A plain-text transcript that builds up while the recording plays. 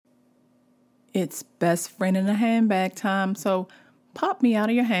It's best friend in a handbag time, so pop me out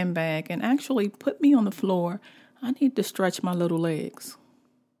of your handbag and actually put me on the floor. I need to stretch my little legs.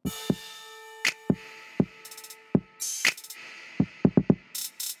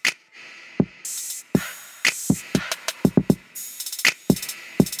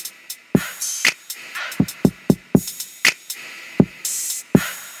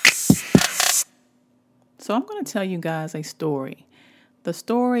 So I'm going to tell you guys a story. The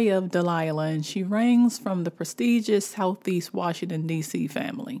story of Delilah, and she rings from the prestigious Southeast Washington, D.C.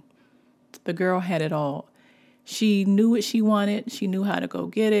 family. The girl had it all. She knew what she wanted. She knew how to go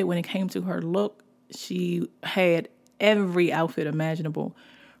get it. When it came to her look, she had every outfit imaginable.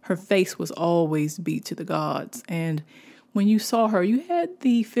 Her face was always beat to the gods. And when you saw her, you had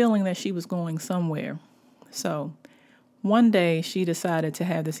the feeling that she was going somewhere. So one day she decided to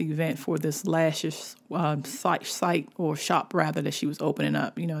have this event for this lashes site or shop rather that she was opening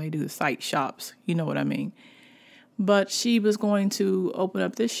up. You know, they do the site shops. You know what I mean. But she was going to open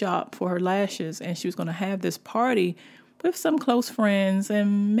up this shop for her lashes, and she was going to have this party with some close friends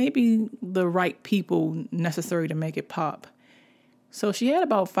and maybe the right people necessary to make it pop. So she had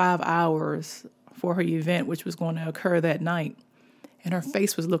about 5 hours for her event, which was going to occur that night, and her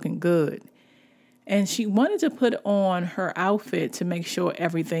face was looking good. And she wanted to put on her outfit to make sure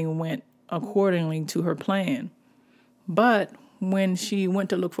everything went accordingly to her plan. But when she went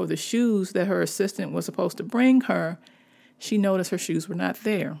to look for the shoes that her assistant was supposed to bring her, she noticed her shoes were not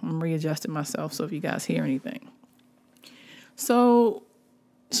there. I'm readjusting myself so if you guys hear anything. So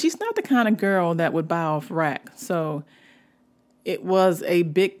she's not the kind of girl that would buy off rack. So it was a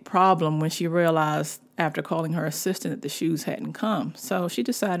big problem when she realized after calling her assistant that the shoes hadn't come. So she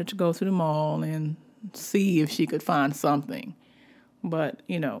decided to go to the mall and see if she could find something. But,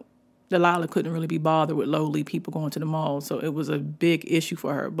 Delilah couldn't really be bothered with lowly people going to the mall, so it was a big issue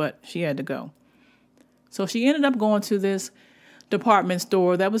for her, but she had to go. So she ended up going to this department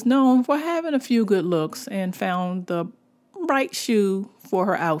store that was known for having a few good looks and found the right shoe for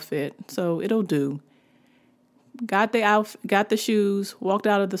her outfit, so it'll do. Got the shoes, walked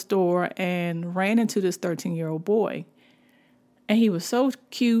out of the store, and ran into this 13-year-old boy. And he was so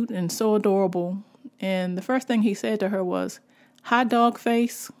cute and so adorable, and the first thing he said to her was, "Hi, dog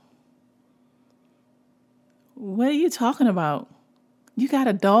face." "What are you talking about? You got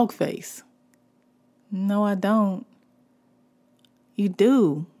a dog face." "No, I don't." "You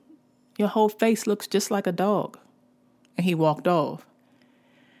do. Your whole face looks just like a dog." And he walked off.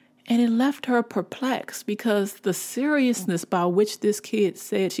 And it left her perplexed because the seriousness by which this kid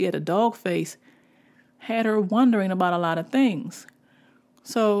said she had a dog face had her wondering about a lot of things.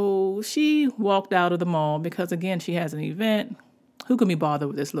 So she walked out of the mall because, again, she has an event. Who can be bothered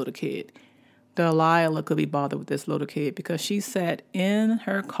with this little kid? Delilah could be bothered with this little kid because she sat in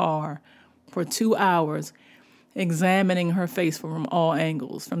her car for 2 hours examining her face from all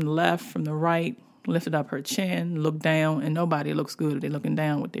angles, from the left, from the right, lifted up her chin, looked down, and nobody looks good if they're looking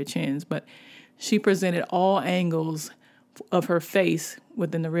down with their chins. But she presented all angles of her face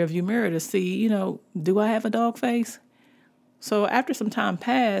within the rearview mirror to see, do I have a dog face? So after some time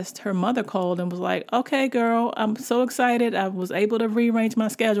passed, her mother called and was like, "Okay, girl, I'm so excited. I was able to rearrange my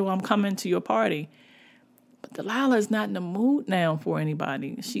schedule. I'm coming to your party." But Delilah is not in the mood now for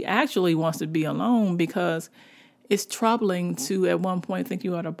anybody. She actually wants to be alone because it's troubling to at one point think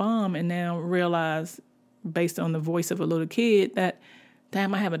you are a bomb and now realize, based on the voice of a little kid, that,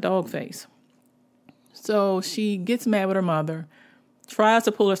 damn, I have a dog face. So she gets mad with her mother, tries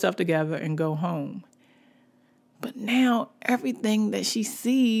to pull herself together and go home. But now everything that she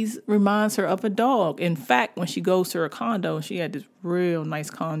sees reminds her of a dog. In fact, when she goes to her condo, she had this real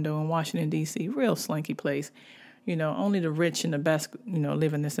nice condo in Washington, D.C., real slinky place. Only the rich and the best,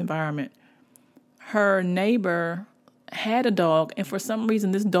 live in this environment. Her neighbor had a dog, and for some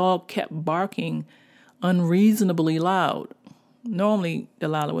reason, this dog kept barking unreasonably loud. Normally,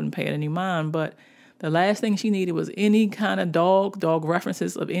 Delilah wouldn't pay it any mind, but the last thing she needed was any kind of dog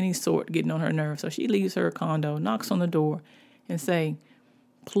references of any sort getting on her nerves. So she leaves her condo, knocks on the door, and say,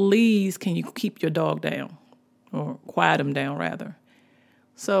 "Please, can you keep your dog down?" Or quiet him down, rather.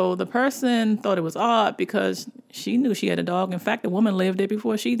 So the person thought it was odd because she knew she had a dog. In fact, the woman lived there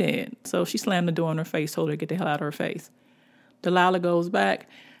before she did. So she slammed the door in her face, told her to get the hell out of her face. Delilah goes back,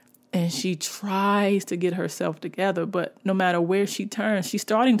 and she tries to get herself together, but no matter where she turns, she's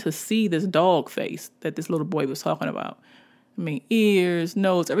starting to see this dog face that this little boy was talking about. I mean, ears,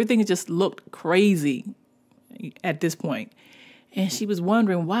 nose, everything just looked crazy at this point. And she was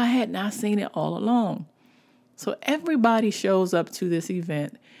wondering, why hadn't I seen it all along? So everybody shows up to this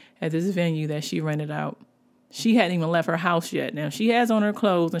event at this venue that she rented out. She hadn't even left her house yet. Now, she has on her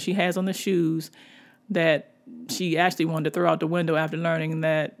clothes and she has on the shoes that she actually wanted to throw out the window after learning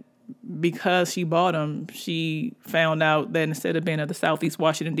that because she bought them, she found out that instead of being of the Southeast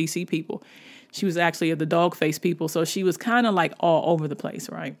Washington, D.C. people, she was actually of the dog face people. So she was kind of like all over the place,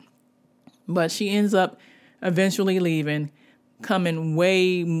 right? But she ends up eventually leaving, coming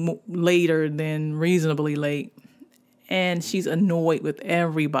way later than reasonably late. And she's annoyed with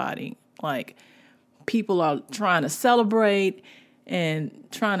everybody. Like, people are trying to celebrate and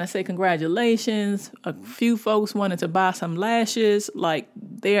trying to say congratulations. A few folks wanted to buy some lashes. Like,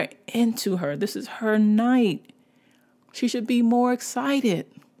 they're into her. This is her night. She should be more excited.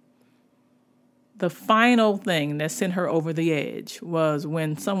 The final thing that sent her over the edge was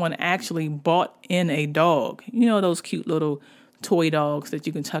when someone actually bought in a dog. You know, those cute little toy dogs that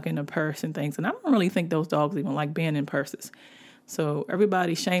you can tuck in a purse and things. And I don't really think those dogs even like being in purses. So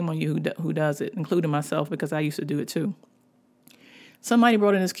everybody, shame on you who does it, including myself, because I used to do it too. Somebody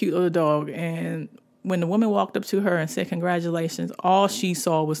brought in this cute little dog, and when the woman walked up to her and said congratulations, all she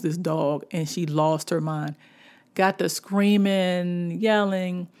saw was this dog, and she lost her mind. Got to screaming,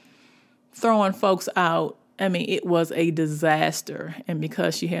 yelling, throwing folks out. I mean, it was a disaster. And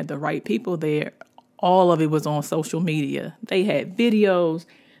because she had the right people there, all of it was on social media. They had videos,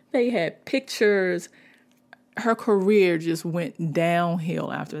 they had pictures. Her career just went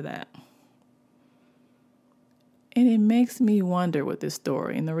downhill after that. And it makes me wonder with this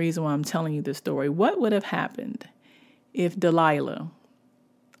story, and the reason why I'm telling you this story, what would have happened if Delilah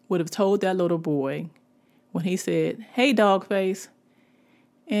would have told that little boy when he said, "Hey, dog face,"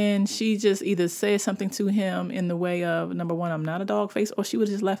 and she just either said something to him in the way of, number one, "I'm not a dog face," or she would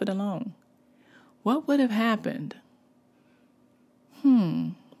have just left it alone. What would have happened?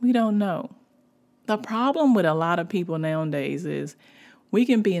 We don't know. The problem with a lot of people nowadays is we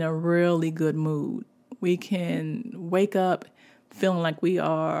can be in a really good mood. We can wake up feeling like we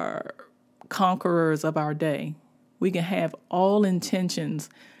are conquerors of our day. We can have all intentions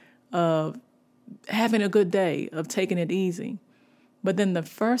of having a good day, of taking it easy. But then the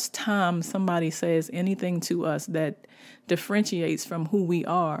first time somebody says anything to us that differentiates from who we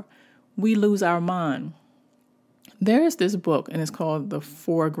are, we lose our mind. There is this book, and it's called The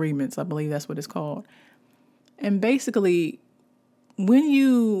Four Agreements. I believe that's what it's called. And basically, when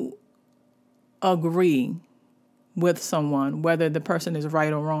you agree with someone, whether the person is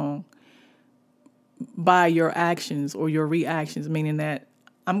right or wrong, by your actions or your reactions, meaning that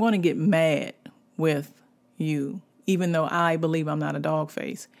I'm going to get mad with you, even though I believe I'm not a dog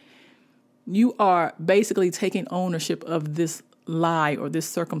face, you are basically taking ownership of this lie or this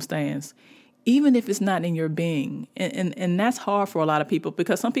circumstance, even if it's not in your being. And that's hard for a lot of people,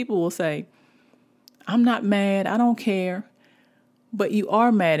 because some people will say, I'm not mad, I don't care. But you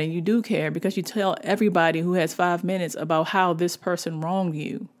are mad and you do care because you tell everybody who has 5 minutes about how this person wronged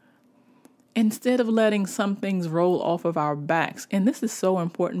you, instead of letting some things roll off of our backs. And this is so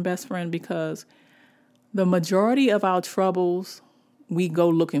important, best friend, because the majority of our troubles we go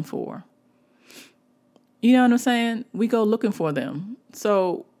looking for. You know what I'm saying? We go looking for them.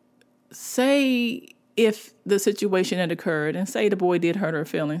 So say if the situation had occurred, and say the boy did hurt her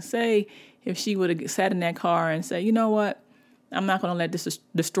feelings, say if she would have sat in that car and said, you know what, I'm not going to let this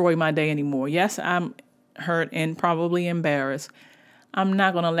destroy my day anymore. Yes, I'm hurt and probably embarrassed. I'm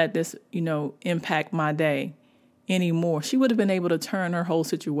not going to let this, impact my day anymore. She would have been able to turn her whole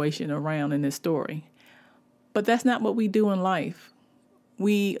situation around in this story. But that's not what we do in life.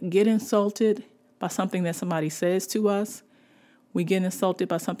 We get insulted by something that somebody says to us. We get insulted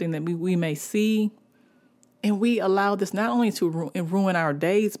by something that we may see. And we allow this not only to ruin our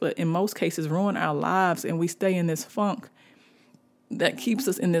days, but in most cases ruin our lives. And we stay in this funk that keeps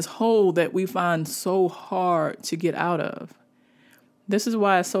us in this hole that we find so hard to get out of. This is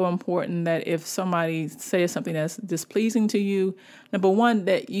why it's so important that if somebody says something that's displeasing to you, number one,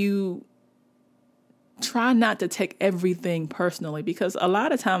 that you try not to take everything personally, because a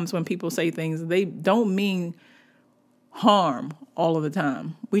lot of times when people say things, they don't mean harm all of the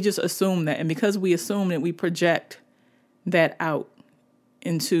time. We just assume that. And because we assume that, we project that out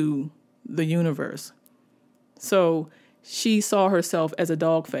into the universe. So she saw herself as a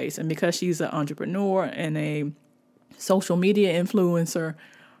dog face. And because she's an entrepreneur and a social media influencer,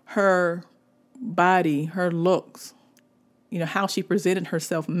 her body, her looks, how she presented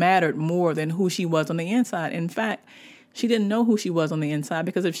herself mattered more than who she was on the inside. In fact, she didn't know who she was on the inside,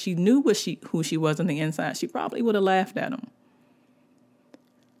 because if she knew who she was on the inside, she probably would have laughed at him.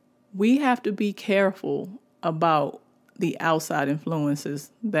 We have to be careful about the outside influences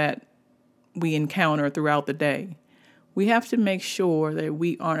that we encounter throughout the day. We have to make sure that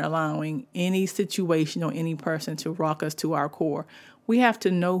we aren't allowing any situation or any person to rock us to our core. We have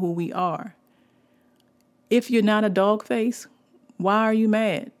to know who we are. If you're not a dog face, why are you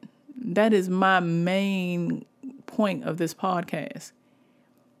mad? That is my main point of this podcast.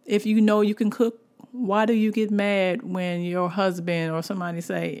 If you know you can cook, why do you get mad when your husband or somebody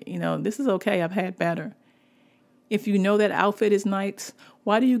say, this is okay, I've had better? If you know that outfit is nice,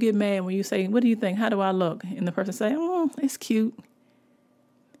 why do you get mad when you say, what do you think? How do I look? And the person say, it's cute.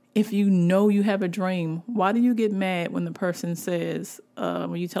 If you know you have a dream, why do you get mad when the person says,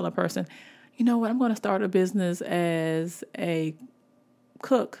 when you tell a person, you know what, I'm going to start a business as a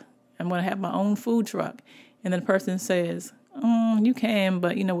cook. I'm going to have my own food truck. And then the person says, you can,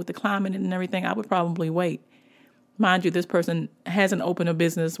 but, with the climate and everything, I would probably wait. Mind you, this person hasn't opened a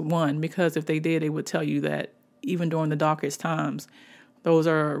business, because if they did, they would tell you that even during the darkest times, those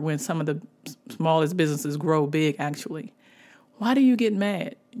are when some of the smallest businesses grow big, actually. Why do you get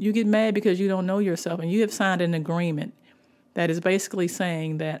mad? You get mad because you don't know yourself, and you have signed an agreement that is basically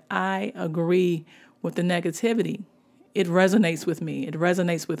saying that I agree with the negativity. It resonates with me. It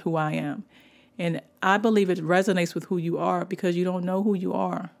resonates with who I am. And I believe it resonates with who you are because you don't know who you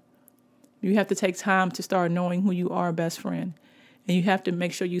are. You have to take time to start knowing who you are, best friend. And you have to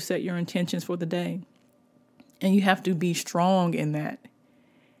make sure you set your intentions for the day. And you have to be strong in that.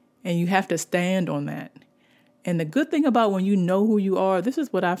 And you have to stand on that. And the good thing about when you know who you are, this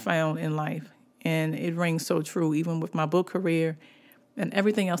is what I found in life. And it rings so true, even with my book career and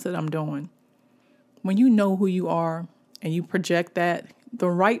everything else that I'm doing. When you know who you are and you project that, the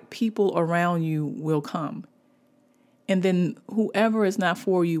right people around you will come. And then whoever is not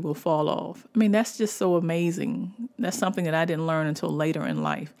for you will fall off. I mean, that's just so amazing. That's something that I didn't learn until later in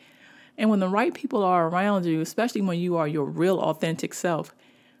life. And when the right people are around you, especially when you are your real authentic self,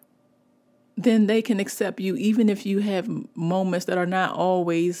 then they can accept you even if you have moments that are not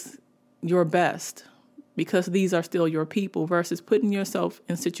always your best, because these are still your people, versus putting yourself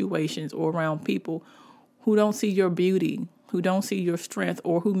in situations or around people who don't see your beauty, who don't see your strength,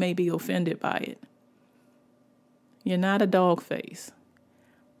 or who may be offended by it. You're not a dog face,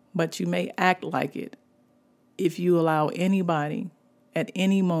 but you may act like it if you allow anybody at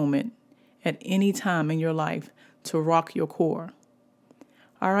any moment, at any time in your life to rock your core.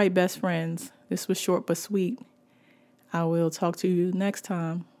 All right, best friends, this was short but sweet. I will talk to you next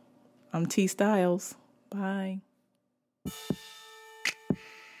time. I'm T Styles. Bye.